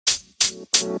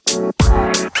Welcome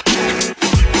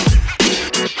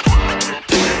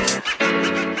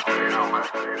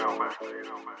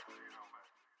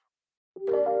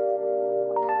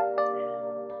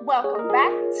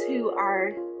back to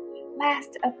our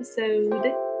last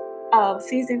episode of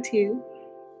season 2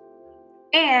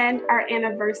 and our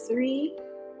anniversary,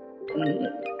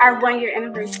 our 1-year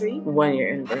anniversary.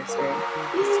 1-year anniversary.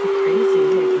 It's so crazy.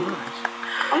 Oh my gosh.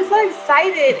 I'm so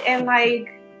excited and I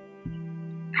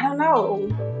don't know,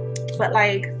 but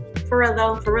for real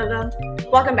though,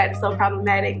 welcome back to So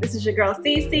Problematic. This is your girl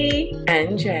Cece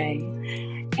and Jay.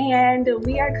 And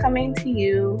we are coming to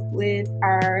you with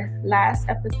our last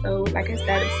episode, like I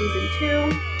said, of season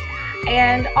 2,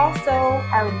 and also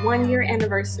our 1-year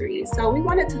anniversary. So we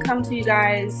wanted to come to you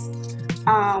guys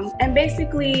and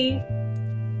basically,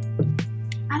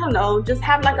 I don't know, just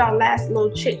have our last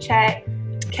little chit chat,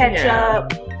 catch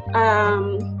up.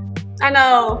 I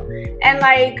know,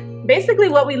 and basically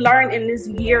what we learned in this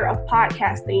year of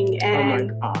podcasting,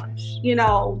 and oh my gosh,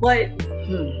 what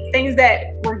things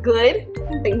that were good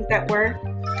and things that were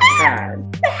bad.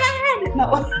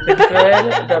 No. The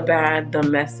good, the bad, the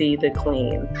messy, the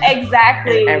clean.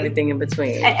 Exactly. And everything in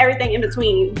between.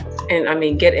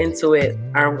 And get into it.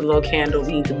 Our little candle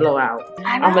we need to blow out.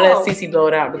 I'm gonna let Cece blow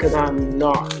it out because I'm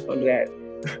not gonna do that.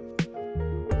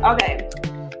 Okay.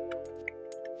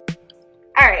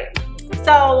 All right.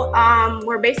 So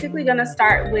we're basically gonna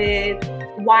start with,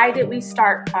 why did we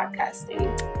start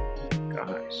podcasting?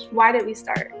 Gosh. Why did we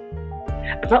start?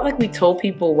 I felt like we told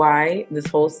people why this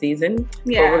whole season.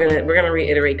 Yeah. But we're gonna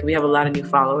reiterate because we have a lot of new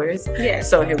followers. Yeah.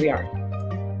 So here we are.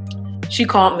 She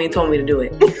called me and told me to do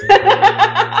it.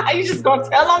 Are you just gonna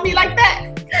tell on me like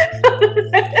that?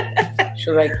 She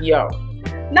was like, yo.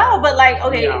 No, but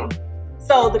okay. No.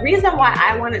 So the reason why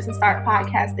I wanted to start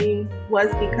podcasting was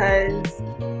because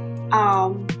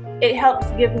it helps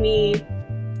give me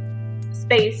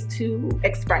space to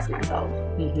express myself.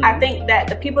 Mm-hmm. I think that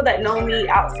the people that know me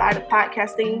outside of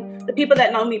podcasting, the people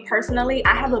that know me personally,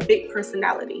 I have a big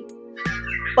personality.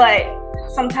 But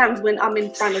sometimes when I'm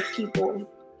in front of people,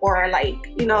 or I'm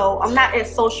not as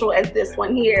social as this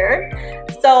one here.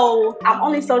 So I'm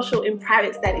only social in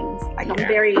private settings. I'm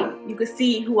very, you can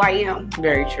see who I am.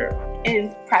 Very true.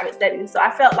 In private settings. So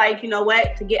I felt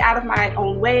to get out of my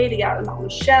own way, to get out of my own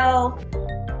shell.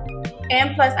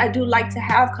 And plus, I do like to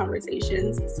have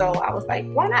conversations. So I was like,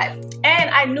 why not? And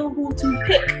I knew who to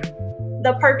pick,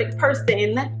 the perfect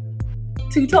person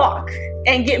to talk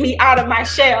and get me out of my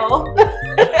shell.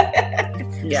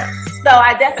 Yes. So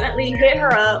I definitely hit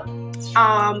her up.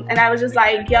 And I was just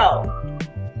like, yo,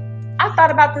 I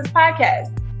thought about this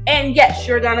podcast. And yes,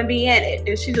 you're going to be in it.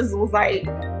 And she just was like,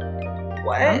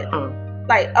 what?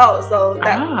 Okay.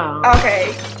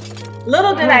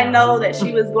 Little did I know that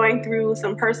she was going through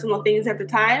some personal things at the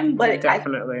time, but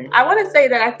definitely. I want to say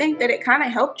that I think that it kind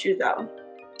of helped you though.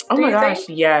 Oh my gosh,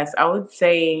 yes. I would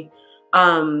say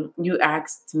you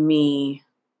asked me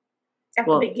at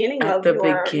the beginning of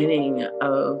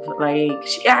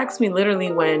she asked me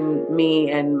literally when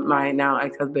me and my now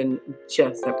ex-husband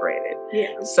just separated.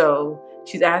 Yeah. So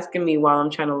she's asking me while I'm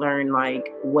trying to learn,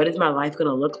 what is my life going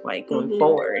to look like going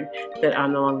forward? That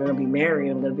I'm no longer going to be married.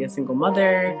 I'm going to be a single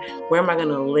mother. Where am I going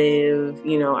to live?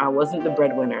 I wasn't the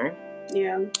breadwinner.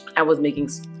 Yeah. I wasn't making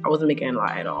a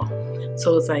lot at all.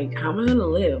 So it's how am I going to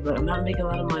live? I'm not making a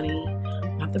lot of money.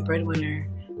 I'm not the breadwinner.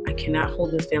 I cannot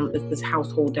hold this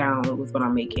household down with what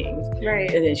I'm making.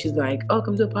 Right. And then she's like, oh,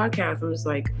 come do a podcast. I'm just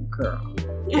like, girl,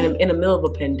 in the middle of a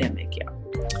pandemic, yeah.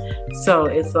 So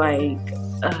it's I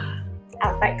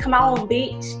was like, come on,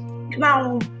 bitch. Come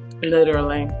on.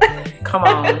 Literally. Come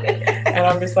on. And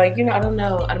I'm just like, I don't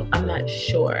know. I'm not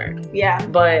sure. Yeah.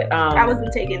 But I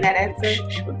wasn't taking that answer.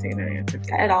 She wasn't taking that answer.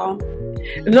 At all.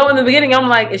 No, in the beginning, I'm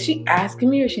like, is she asking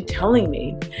me or is she telling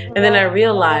me? And then I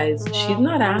realized she's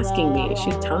not asking me.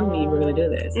 She's telling me we're going to do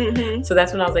this. Mm-hmm. So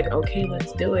that's when I was like, okay,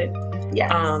 let's do it.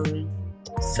 Yes.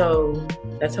 So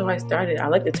that's how I started. I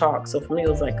like to talk. So for me, it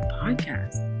was like a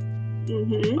podcast.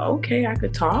 Mm-hmm. Okay, I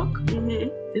could talk. Mm-hmm.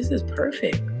 This is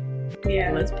perfect.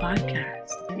 Yeah. Let's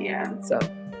podcast. Yeah. So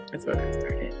that's where that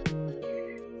started.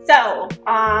 So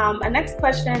a next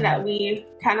question that we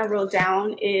kind of wrote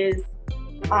down is,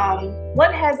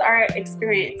 what has our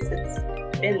experiences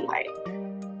been like?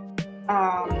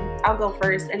 I'll go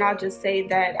first, and I'll just say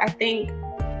that I think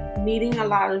meeting a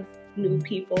lot of new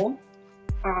people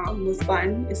was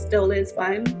fun. It still is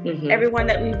fun. Mm-hmm. Everyone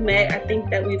that we've met, I think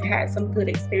that we've had some good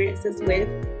experiences with.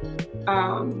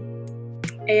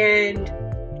 And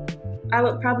I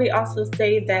would probably also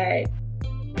say that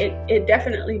it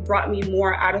definitely brought me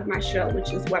more out of my shell,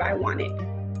 which is what I wanted.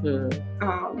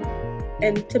 Mm-hmm.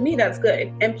 And to me, that's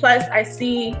good. And plus, I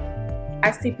see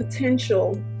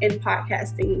potential in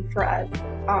podcasting for us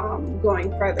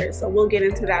going further. So we'll get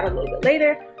into that a little bit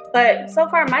later. But so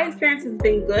far, my experience has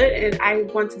been good, and I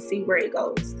want to see where it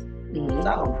goes. Mm-hmm.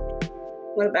 So,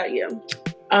 what about you?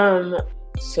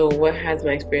 So what has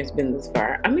my experience been this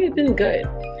far? I mean, it's been good.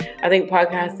 I think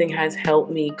podcasting has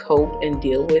helped me cope and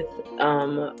deal with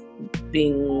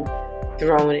being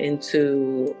thrown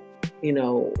into,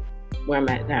 where I'm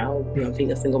at now,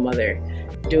 being a single mother,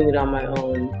 doing it on my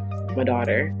own, my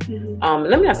daughter. Mm-hmm.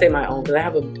 Let me not say my own, because I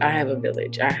have a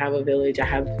village. I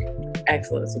have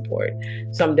excellent support.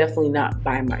 So I'm definitely not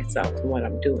by myself in what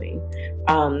I'm doing.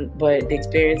 But the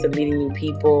experience of meeting new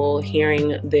people,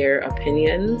 hearing their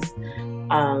opinions,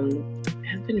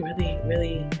 has been really,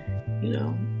 really,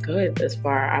 good thus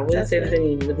far. I wouldn't say there's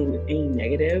any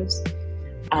negatives.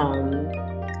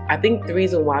 I think the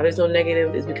reason why there's no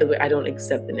negative is because I don't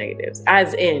accept the negatives.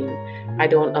 As in, I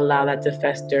don't allow that to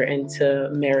fester and to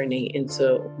marinate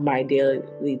into my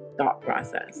daily thought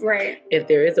process. Right. If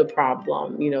there is a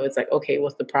problem, it's like, okay,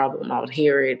 what's the problem? I'll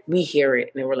hear it. We hear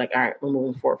it. And then we're like, all right, we're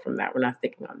moving forward from that. We're not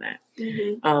sticking on that.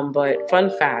 Mm-hmm. But fun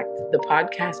fact, the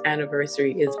podcast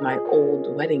anniversary is my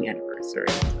old wedding anniversary.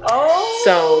 Oh.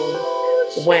 So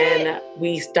when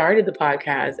we started the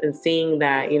podcast and seeing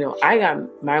that, I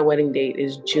got my wedding date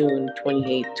is June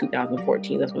 28th,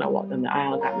 2014. That's when I walked down the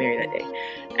aisle and got married that day.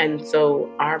 And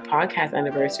so our podcast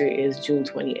anniversary is June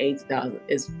 28th,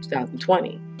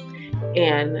 2020.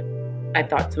 And I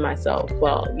thought to myself,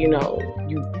 well, you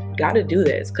got to do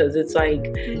this, because it's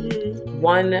like,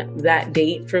 that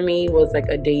date for me was like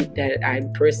a date that I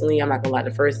personally, I'm not gonna lie, the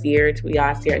first year, to be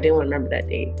honest here, I didn't want to remember that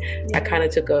date. I kind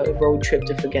of took a road trip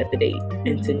to forget the date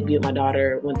and to be with my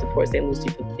daughter, went to Port St. Lucie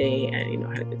for the day, and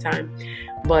had a good time.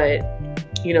 But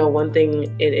one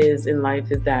thing it is in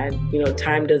life is that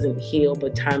time doesn't heal,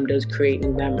 but time does create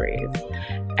new memories.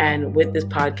 And with this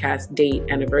podcast date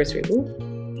anniversary,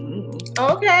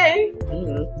 okay,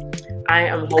 I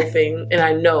am hoping, and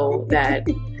I know that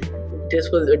this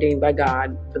was ordained by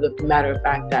God, for the matter of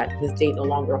fact that this date no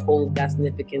longer holds that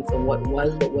significance of what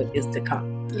was, but what is to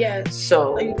come. Yes.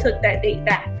 So you took that date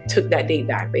back.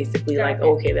 Basically. Like,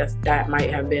 okay, that might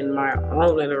have been my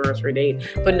own anniversary date,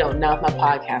 but no, now it's my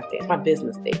podcast date. It's my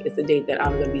business date. It's a date that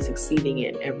I'm going to be succeeding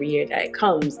in. Every year that it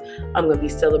comes, I'm going to be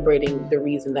celebrating the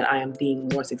reason that I am being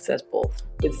more successful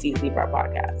with Season for our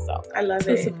podcast. So I love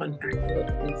it. It's a fun fact, a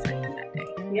little insight in that day.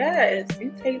 Yes,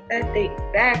 you take that date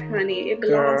back, honey. It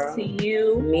belongs to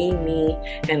you. Me,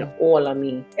 and all of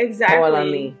me. Exactly. All of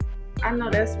me. I know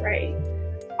that's right.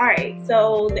 All right,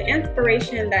 so the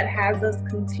inspiration that has us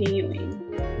continuing.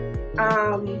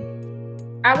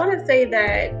 I want to say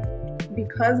that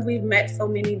because we've met so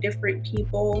many different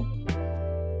people,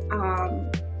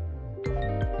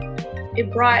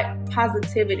 it brought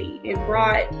positivity. It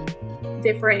brought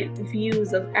different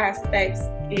views of aspects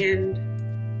and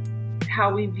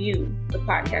how we view the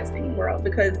podcasting world.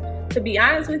 Because to be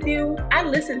honest with you, I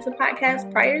listened to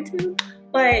podcasts prior to,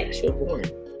 but so boring.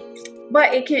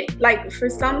 But it can, for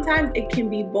sometimes it can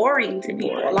be boring to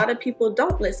people. A lot of people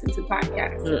don't listen to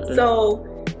podcasts. Mm-mm. So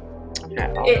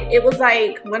it was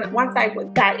like, once I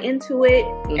got into it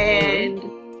and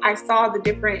I saw the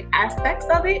different aspects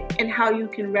of it and how you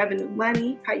can revenue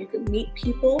money, how you can meet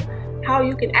people, how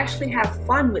you can actually have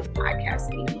fun with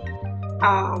podcasting.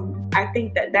 I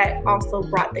think that also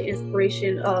brought the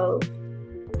inspiration of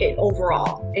it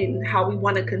overall and how we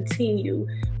want to continue.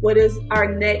 What is our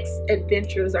next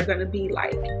adventures are going to be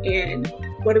like, and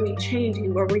what are we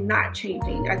changing, what are we not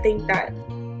changing? I think that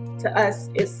to us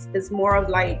is more of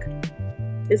like,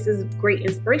 this is great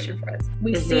inspiration for us.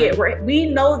 We see it. We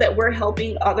know that we're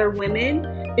helping other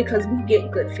women because we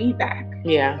get good feedback.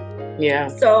 Yeah.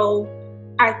 So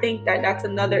I think that that's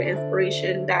another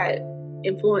inspiration that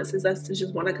influences us to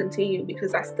just want to continue,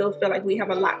 because I still feel like we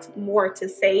have a lot more to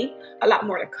say, a lot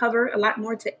more to cover, a lot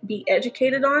more to be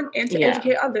educated on, and to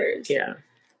educate others. Yeah.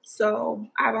 So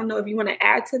I don't know if you want to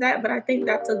add to that, but I think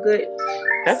that's a good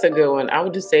one. I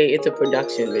would just say it's a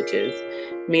production, bitches.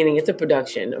 Meaning it's a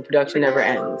production. A production never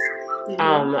ends.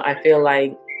 Mm-hmm. I feel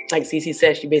like Cece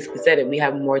said, she basically said it. We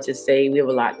have more to say. We have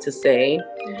a lot to say.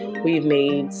 Mm-hmm. We've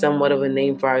made somewhat of a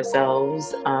name for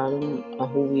ourselves on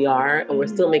who we are, and we're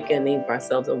still making a name for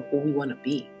ourselves on who we want to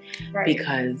be. Right.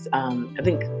 Because I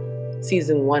think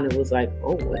season 1, it was like,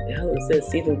 oh, what the hell is this?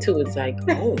 Season 2, it's like,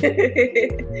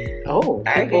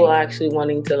 people are actually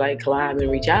wanting to collab and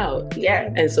reach out.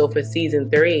 Yeah. And so for season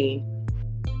 3,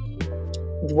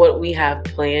 what we have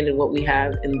planned and what we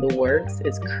have in the works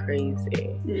is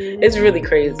crazy. It's really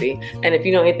crazy. And if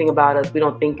you know anything about us, we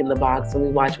don't think in the box, and we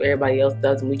watch what everybody else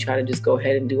does, and we try to just go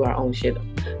ahead and do our own shit.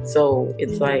 So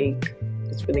it's like,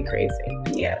 it's really crazy.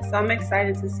 Yeah, so I'm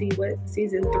excited to see what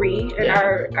season 3 and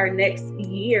our next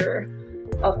year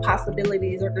of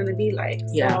possibilities are going to be like.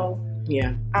 So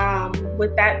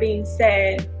with that being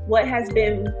said, what has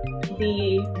been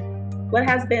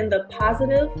the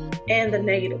positive and the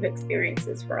negative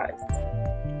experiences for us?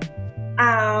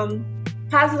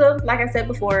 Positive, like I said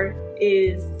before,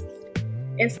 is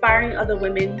inspiring other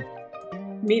women,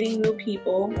 meeting new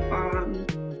people.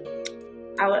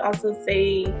 I would also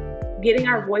say getting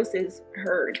our voices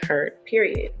heard,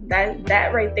 period.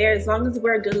 That right there, as long as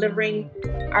we're delivering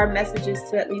our messages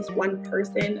to at least one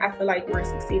person, I feel like we're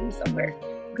succeeding somewhere,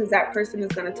 because that person is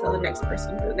going to tell the next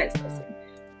person or the next person.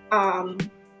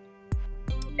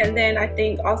 And then I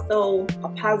think also a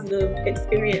positive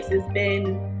experience has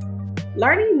been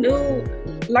learning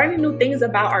new things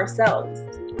about ourselves.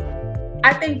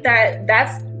 I think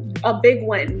that's a big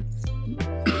one.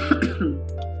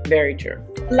 Very true.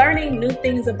 Learning new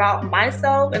things about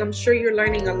myself, and I'm sure you're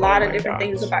learning a lot of different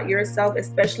things about yourself,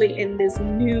 especially in this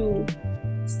new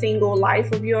single life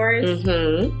of yours.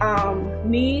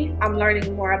 Me, I'm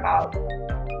learning more about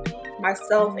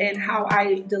myself and how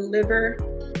I deliver,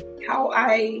 how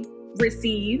I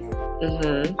receive,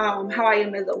 how I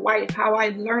am as a wife, how I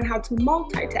learn how to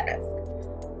multitask.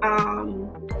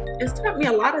 It's taught me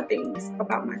a lot of things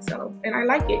about myself, and I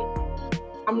like it.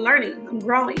 I'm learning, I'm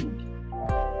growing.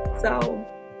 So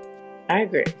I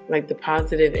agree. Like, the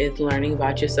positive is learning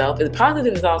about yourself. The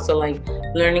positive is also like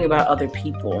learning about other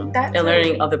people and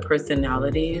learning other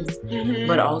personalities,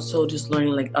 but also just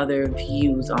learning like other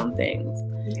views on things.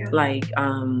 Like,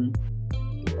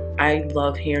 I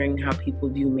love hearing how people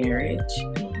view marriage.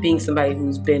 Being somebody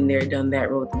who's been there, done that,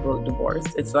 wrote the book Divorce.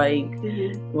 It's like,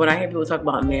 when I hear people talk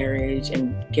about marriage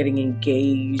and getting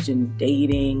engaged and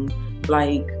dating,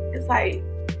 like, it's like,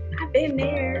 I've been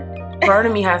there. Part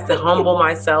of me has to humble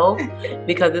myself,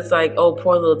 because it's like, oh,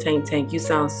 poor little Tank, you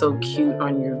sound so cute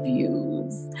on your views.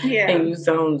 And you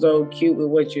sound so cute with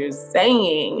what you're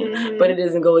saying, but it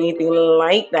doesn't go anything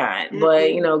like that.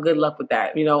 But, good luck with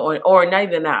that, or not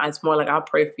even that. It's more like, I'll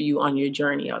pray for you on your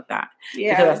journey of that.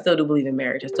 Because I still do believe in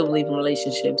marriage. I still believe in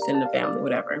relationships and the family,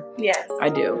 whatever. Yes. I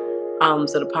do.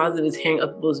 So the positive is hearing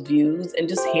other people's views and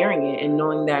just hearing it and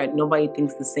knowing that nobody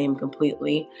thinks the same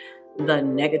completely. The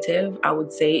negative, I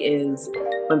would say, is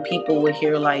when people will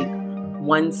hear like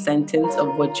one sentence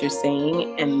of what you're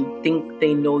saying and think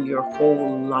they know your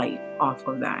whole life off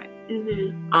of that.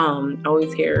 I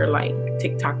always hear like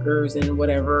TikTokers and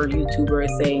whatever YouTubers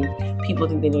say people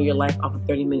think they know your life off a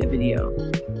 30-minute video.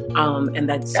 And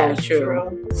that's so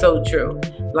true. So true.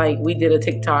 Like, we did a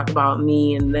TikTok about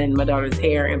me and then my daughter's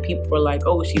hair, and people were like,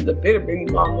 oh, she's a bitter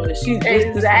baby mama. She's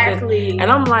this.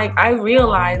 And I'm like, I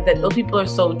realize that those people are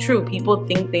so true. People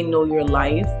think they know your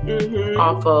life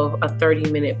off of a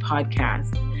 30-minute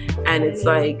podcast. And it's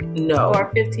like, no. Or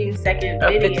a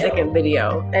 15-second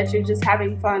video. That you're just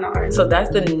having fun on. So that's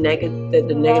the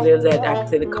negatives that I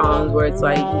say the cons, where it's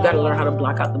like, you got to learn how to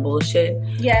block out the bullshit.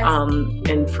 Yes.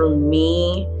 And for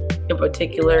me, in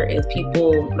particular, is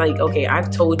people like, okay, I've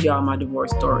told y'all my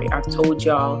divorce story. I've told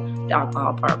y'all the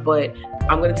alcohol part, but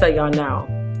I'm going to tell y'all now,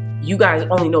 you guys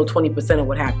only know 20% of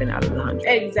what happened out of the 100.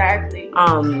 Exactly.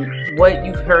 What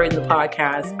you've heard in the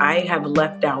podcast, I have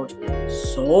left out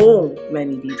so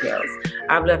many details.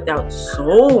 I've left out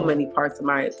so many parts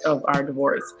of our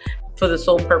divorce for the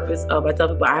sole purpose of, I tell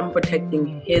people, I'm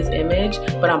protecting his image,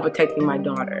 but I'm protecting my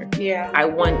daughter. Yeah. I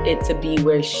want it to be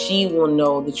where she will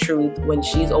know the truth when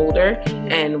she's older,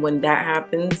 and when that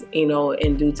happens,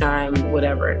 in due time,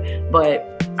 whatever.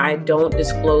 But I don't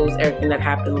disclose everything that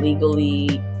happened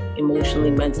legally, emotionally,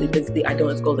 mentally, physically. I don't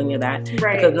disclose any of that,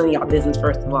 because none of y'all business,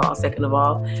 first of all. Second of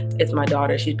all, it's my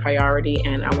daughter. She's priority,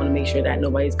 and I want to make sure that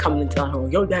nobody's coming and telling her,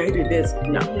 yo, daddy did this.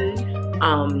 No.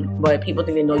 But people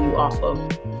think they know you off of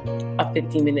a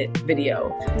 15-minute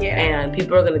video. And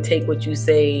people are going to take what you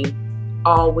say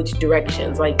all which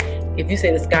directions. Like, if you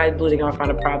say the sky's blue, they're going to find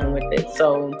a problem with it.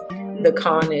 So the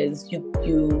con is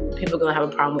people are going to have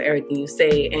a problem with everything you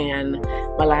say. And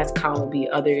my last con will be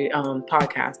other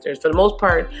podcasters. For the most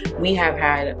part, we have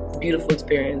had beautiful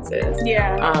experiences.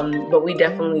 But we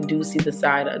definitely do see the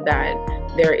side of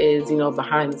that there is,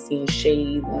 behind the scenes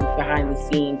shade and behind the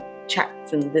scenes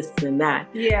chats and this and that.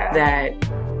 That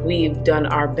we've done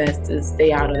our best to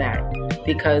stay out of that,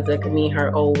 because like me and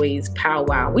her always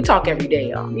powwow. We talk every day,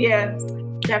 y'all. Yes.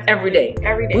 Every day.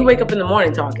 Every day. We wake up in the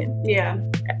morning talking.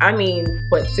 I mean,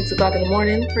 what, 6 o'clock in the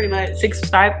morning? Pretty much.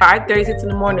 5:30, 6 in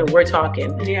the morning, we're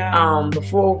talking. Yeah.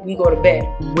 Before we go to bed,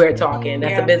 we're talking.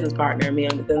 That's a business partner. I mean,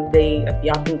 at the end of the day, if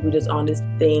y'all think we just on this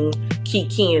thing,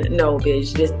 keying. No,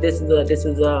 bitch. This is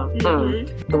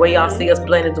the way y'all see us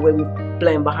blend is the way we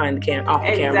blend behind the off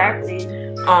the camera.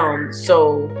 Exactly.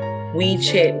 So we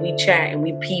chat, and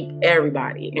we peep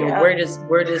everybody, and we're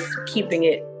just keeping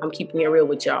it. I'm keeping it real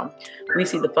with y'all. We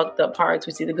see the fucked up parts,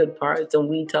 we see the good parts, and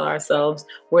we tell ourselves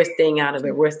we're staying out of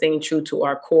it. We're staying true to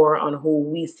our core on who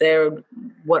we said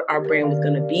what our brand was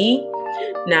gonna be.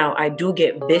 Now, I do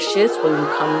get vicious when you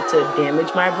come to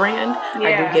damage my brand.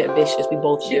 I do get vicious. We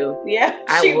both do. Yeah,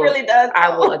 she really does. I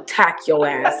will attack your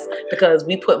ass because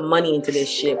we put money into this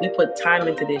shit. We put time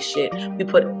into this shit. We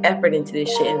put effort into this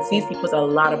shit. And Cece puts a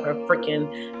lot of her freaking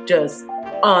just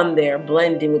on there,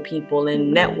 blending with people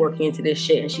and networking into this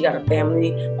shit. And she got a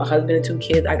family, a husband and 2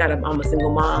 kids. I'm a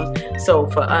single mom. So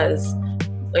for us,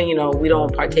 you know, we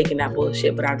don't partake in that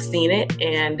bullshit, but I've seen it,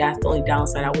 and that's the only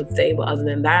downside I would say. But other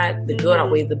than that, the good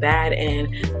outweighs the bad, and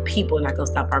people are not gonna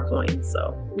stop our coins.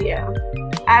 So yeah,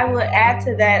 I would add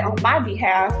to that on my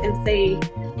behalf and say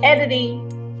editing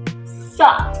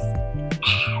sucks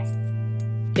ass.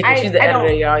 Yeah, she's the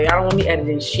editor, y'all. Y'all don't want me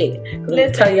editing shit. Cause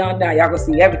I'm tell y'all now, y'all gonna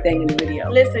see everything in the video.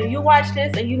 Listen, you watch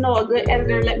this and you know a good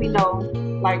editor, let me know.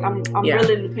 Like I'm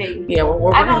willing to pay. Yeah,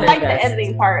 I don't like the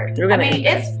editing part. I mean,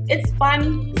 it's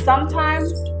fun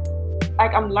sometimes.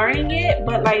 Like I'm learning it,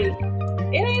 but like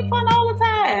it ain't fun all the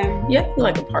time. Yeah, I feel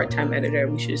like a part-time editor.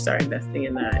 We should start investing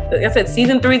in that. Like I said,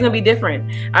 season 3 is gonna be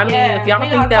different. I mean, if y'all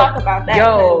think that, we're not talking about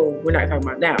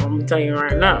that. I'm gonna tell you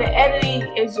right now. The editing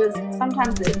is just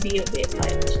sometimes it be a bit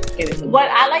much. What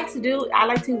I like to do, I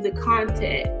like to do the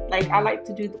content. Like I like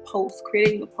to do the posts,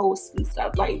 creating the posts and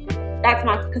stuff. Like that's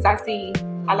because I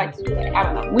like to do that. I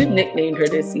don't know. We've nicknamed her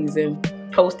this season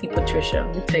Posty Patricia.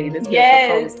 Let me tell you this.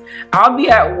 Yes. I'll be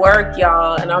at work,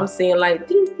 y'all, and I'm seeing like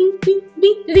ding, ding, ding,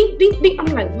 ding, ding, ding, ding. I'm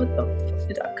like, what the fuck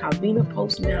did Calvina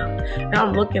post now? Now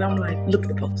I'm looking, I'm like, look at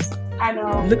the post. I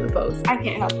know. Look at the post. I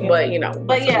can't help it. But you know.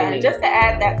 But yeah, just to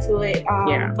add that to it.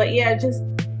 But yeah, just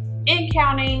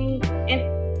interacting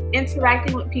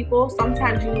with people,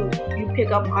 sometimes you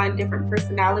pick up on different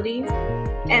personalities,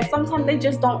 and sometimes they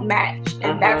just don't match,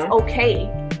 and that's okay.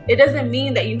 It doesn't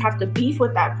mean that you have to beef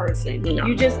with that person. No.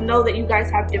 You just know that you guys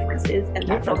have differences, and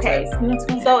that's okay.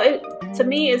 So to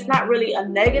me, it's not really a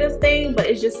negative thing, but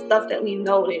it's just stuff that we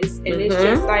notice, and it's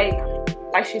just like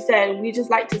she said, we just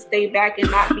like to stay back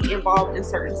and not be involved in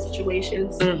certain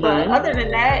situations. But other than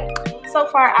that, so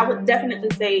far, I would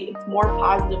definitely say it's more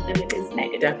positive than it is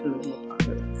negative. Definitely more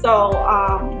positive. So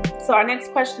our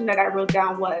next question that I wrote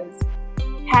down was,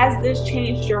 has this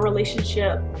changed your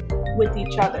relationship with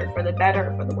each other for the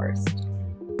better or for the worse?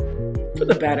 For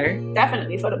the better.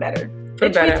 Definitely for the better. For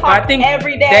the better. But I think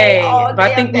every day. But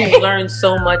I think we've learned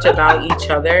so much about each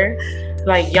other.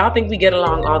 Like, y'all think we get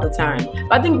along all the time.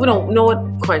 But I think we don't know what.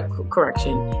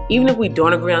 Correction. Even if we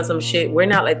don't agree on some shit, we're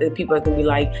not like the people that's gonna be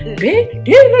like,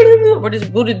 we'll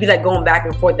just be like going back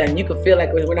and forth, and you can feel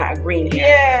like we're not agreeing here.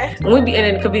 Yeah. And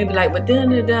then it could be like, but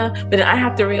then I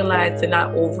have to realize to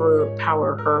not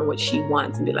overpower her what she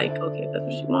wants and be like, okay, that's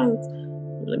what she wants.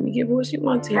 Let me give her what she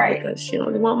wants here, because she don't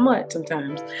really want much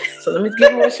sometimes. So let me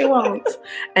give her what she wants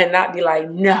and not be like,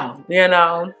 no, you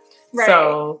know. Right.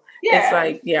 So it's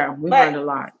like, we've learned a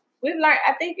lot. We've learned.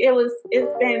 I think it's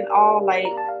been all like,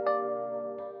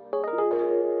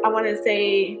 I want to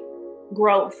say,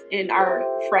 growth in our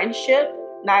friendship,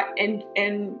 not in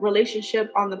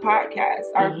relationship on the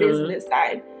podcast, our business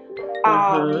side.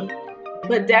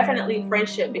 But definitely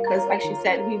friendship, because like she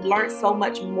said, we've learned so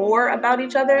much more about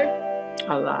each other.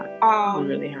 A lot. We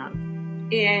really have.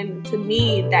 And to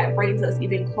me, that brings us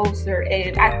even closer.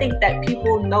 And I think that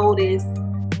people notice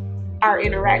our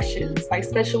interactions, like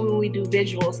especially when we do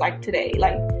visuals like today.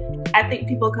 Like I think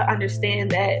people could understand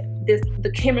that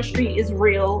the chemistry is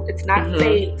real. It's not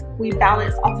fake. We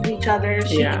balance off of each other.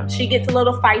 She gets a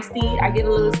little feisty. I get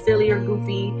a little silly or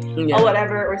goofy or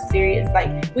whatever, or serious.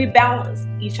 Like we balance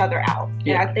each other out.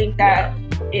 And I think that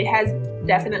it has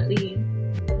definitely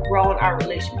grown our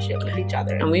relationship with each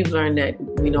other. And we've learned that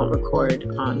we don't record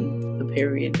on the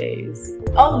period days.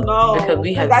 Oh no. Because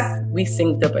we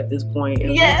synced up at this point,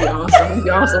 and we be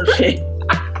on some shit.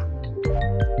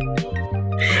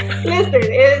 Listen,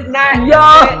 it is not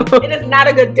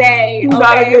a good day. Okay?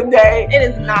 Not a good day. It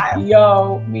is not.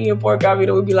 Yo, me and poor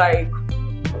Gavita would be like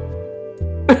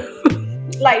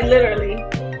like literally.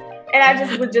 And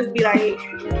I would just be like,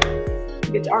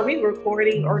 bitch, are we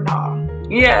recording or not?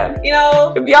 Yeah. You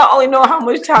know? If y'all only know how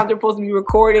much time they're supposed to be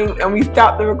recording, and we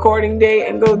stop the recording day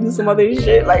and go do some other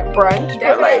shit like brunch.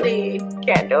 Definitely. But like,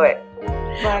 can't do it.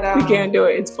 But we can't do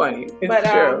it. It's funny.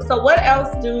 It's true. So what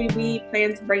else do we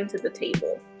plan to bring to the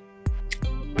table?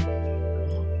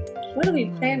 What do we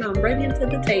plan on bringing to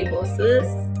the table, sis?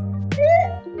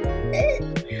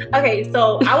 Okay,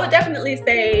 so I would definitely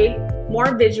say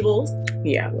more visuals.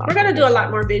 Yeah, we're gonna do a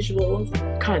lot more visuals.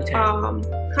 Content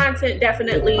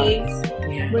definitely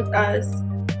with us.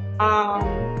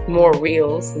 More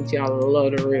reels, since y'all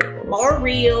love the reels. More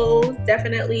reels,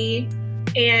 definitely.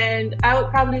 And I would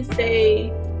probably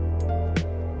say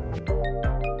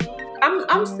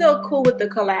I'm still cool with the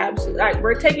collabs. Like,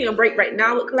 we're taking a break right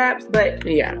now with collabs, but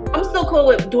yeah, I'm still cool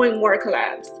with doing more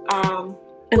collabs.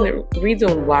 And the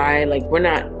reason why, like, we're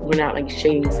not like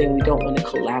shading saying we don't want to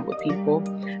collab with people,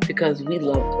 because we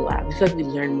love collabs. We feel like we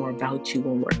learn more about you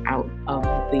when we're out of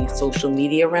the social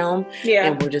media realm,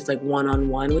 and we're just like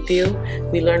one-on-one with you.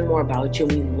 We learn more about you,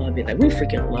 and we love it. Like, we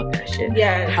freaking love that shit.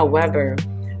 Yeah. However,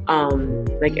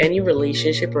 like any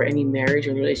relationship or any marriage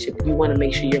or relationship, you want to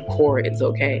make sure your core is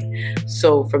okay.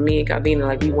 So for me and Gavina,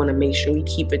 like, we want to make sure we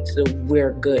keep it to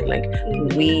we're good. Like,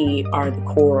 we are the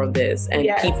core of this, and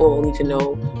people need to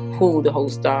know who the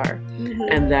hosts are,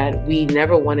 and that we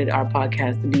never wanted our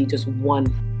podcast to be just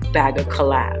one bag of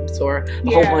collabs or a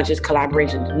whole bunch of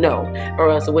collaborations. No, or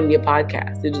else it wouldn't be a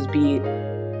podcast. It'd just be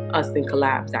us and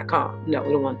collabs.com. No,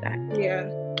 we don't want that. Yeah,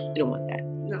 we don't want that.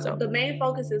 No, so the main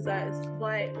focus is us,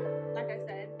 but like I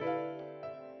said,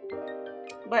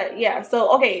 bring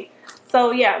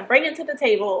it to the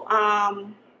table.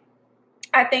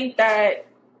 I think that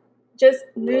just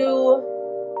new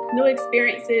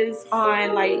experiences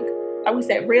on, like we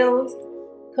said, reels,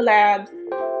 collabs,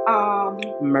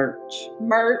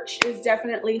 merch is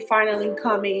definitely finally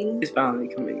coming. It's finally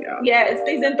coming out. Yeah, it's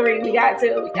season 3. We got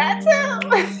to.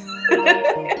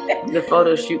 The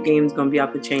photo shoot game's gonna be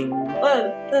off the chain.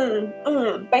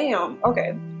 Bam.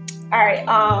 Okay. All right.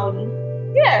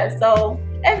 So,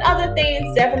 and other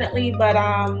things definitely, but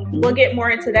we'll get more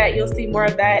into that. You'll see more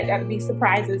of that. That'll be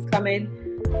surprises coming.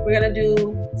 We're gonna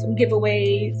do some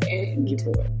giveaways and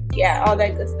all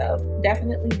that good stuff.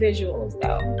 Definitely visuals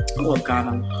though. Oh God,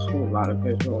 a whole lot of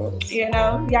visuals. You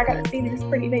know, y'all gotta see these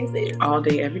pretty faces all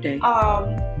day, every day.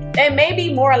 And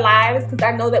maybe more lives, because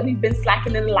I know that we've been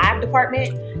slacking in the live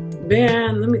department.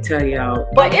 Man, let me tell y'all.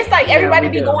 But it's like everybody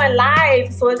be going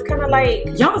live, so it's kind of like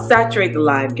y'all saturate the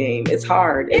live game. It's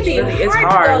hard. It's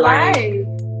hard. To go live.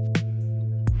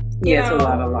 Yeah, it's a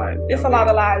lot of lives. It's a lot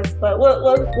of lives, but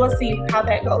we'll see how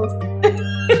that goes.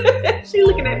 She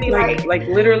looking at me like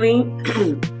literally,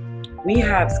 we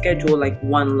have scheduled like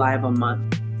one live a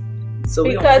month. So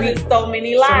because it's so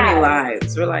many lives. So many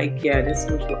lives. We're like, yeah, this is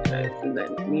much lives, and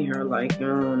then me and her like, I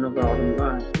don't know about them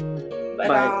lives.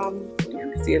 But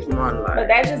you can see it from on live.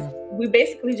 But we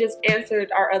basically just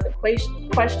answered our other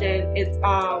question. It's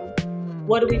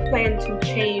what do we plan to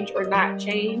change or not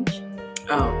change?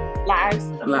 Lives,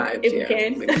 if we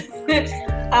can.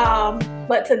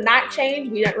 But to not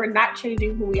change, we're not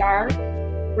changing who we are.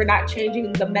 We're not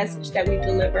changing the message that we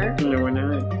deliver. No, we're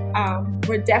not.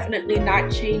 We're definitely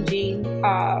not changing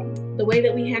the way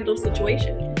that we handle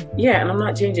situations. Yeah, and I'm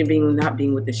not changing not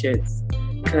being with the shits,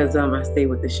 because I stay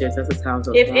with the shits. That's just how it's.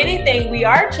 If anything, we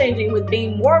are changing with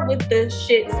being more with the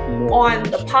shits on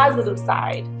the positive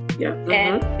side. Yeah,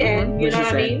 and you know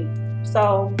what I mean.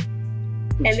 So.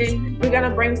 And then we're going to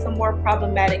bring some more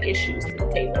problematic issues to the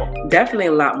table. Definitely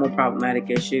a lot more problematic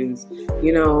issues.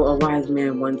 You know, a wise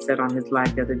man once said on his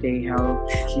live the other day how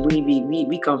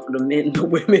we come for the men, the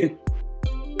women.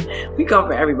 We come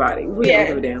for everybody. We don't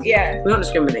give a damn. Yeah. We don't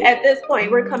discriminate. At this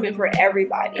point, we're coming for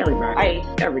everybody. Everybody.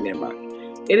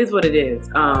 It is what it is.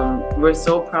 We're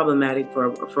so problematic for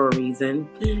a reason.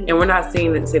 Mm-hmm. And we're not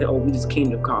saying that, we just came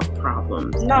to cause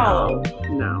problems. No.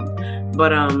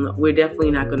 But we're definitely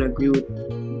not going to agree with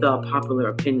the popular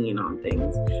opinion on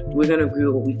things. We're going to agree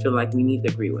with what we feel like we need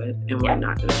to agree with. And we're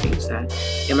not going to change that.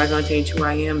 Am I going to change who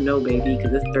I am? No, baby.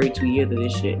 Because it's 32 years of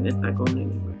this shit and it's not going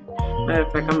anywhere. Matter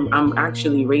of fact, I'm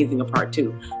actually raising a part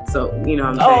 2. So, you know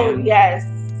what I'm saying? Oh, yes.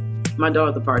 My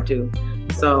daughter's a part 2.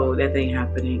 So that ain't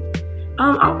happening.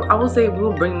 I will say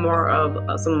we'll bring I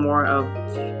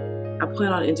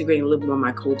plan on integrating a little more of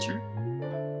my culture.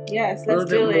 Yes, let's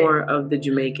do it. A little bit more of the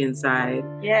Jamaican side.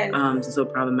 Yes. It's so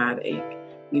problematic.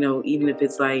 You know, even if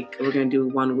it's like we're gonna do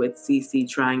one with Cece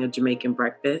trying a Jamaican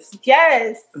breakfast.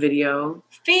 Yes. Video.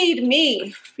 Feed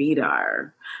me. Feed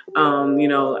her. You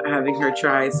know, having her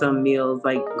try some meals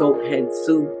like goat head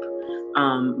soup.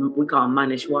 We call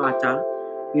manish water.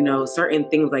 You know, certain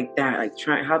things like that, like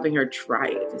having her try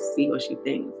it to see what she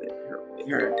thinks and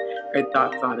her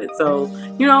thoughts on it. So,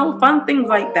 you know, fun things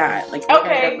like that. Like,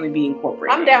 definitely be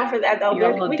incorporated. I'm down for that though. You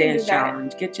know, a little dance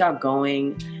challenge, get y'all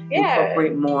going.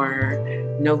 incorporate more,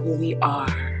 know who we are.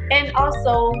 And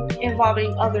also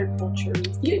involving other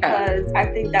cultures, because I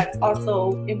think that's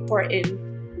also important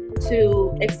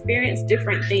to experience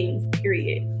different things,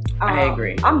 period. I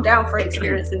agree. I'm down for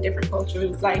experiencing different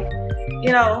cultures, like,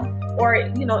 you know, or,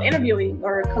 you know, interviewing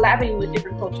or collabing with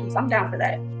different cultures. I'm down for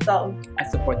that. So I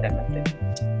support that message.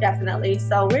 Definitely.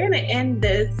 So we're going to end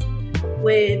this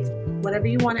with whatever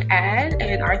you want to add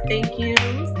and our thank yous.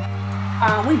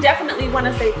 We definitely want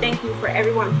to say thank you for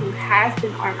everyone who has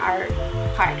been on our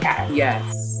podcast.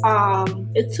 Yes.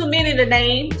 It's too many to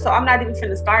name, so I'm not even going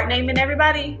to start naming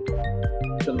everybody.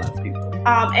 It's a lot of people.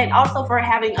 And also for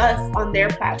having us on their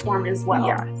platform as well.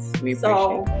 Yes,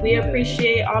 we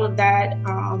appreciate all of that.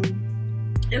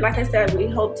 And like I said, we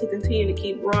hope to continue to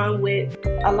keep growing with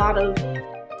a lot of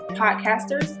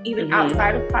podcasters, even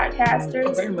outside of podcasters.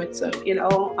 Oh, very much so. You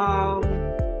know,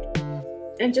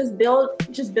 and just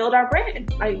build our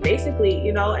brand, like basically,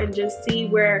 you know, and just see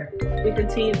where we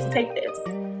continue to take this.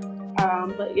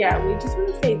 But yeah, we just want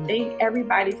to say thank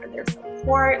everybody for their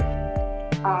support.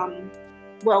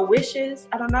 Well wishes,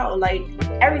 I don't know, like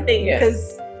everything,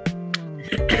 because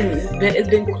it's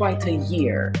been quite a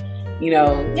year, you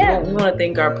know. We want to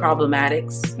thank our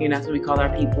problematics, you know, that's what we call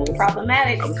our people.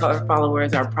 Problematics. We call our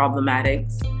followers our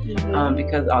problematics,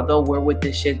 because although we're with the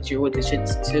shits, you're with the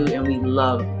shits too, and we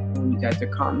love when you guys are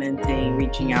commenting,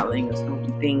 reaching out, letting us know what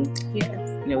you think. Yes.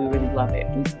 You know, we really love it,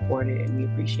 we support it, and we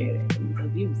appreciate it, and we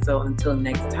love you. So until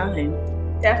next time,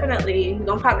 definitely, we're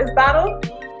gonna pop this bottle.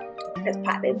 Let's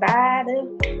pop this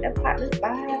bottle. Let's pop this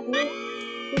bottle.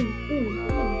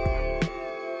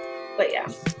 But yeah,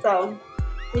 so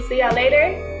we'll see y'all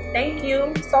later. Thank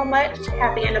you so much.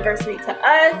 Happy anniversary to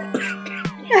us.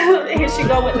 Here she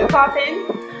go with the coughing.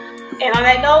 And on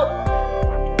that note,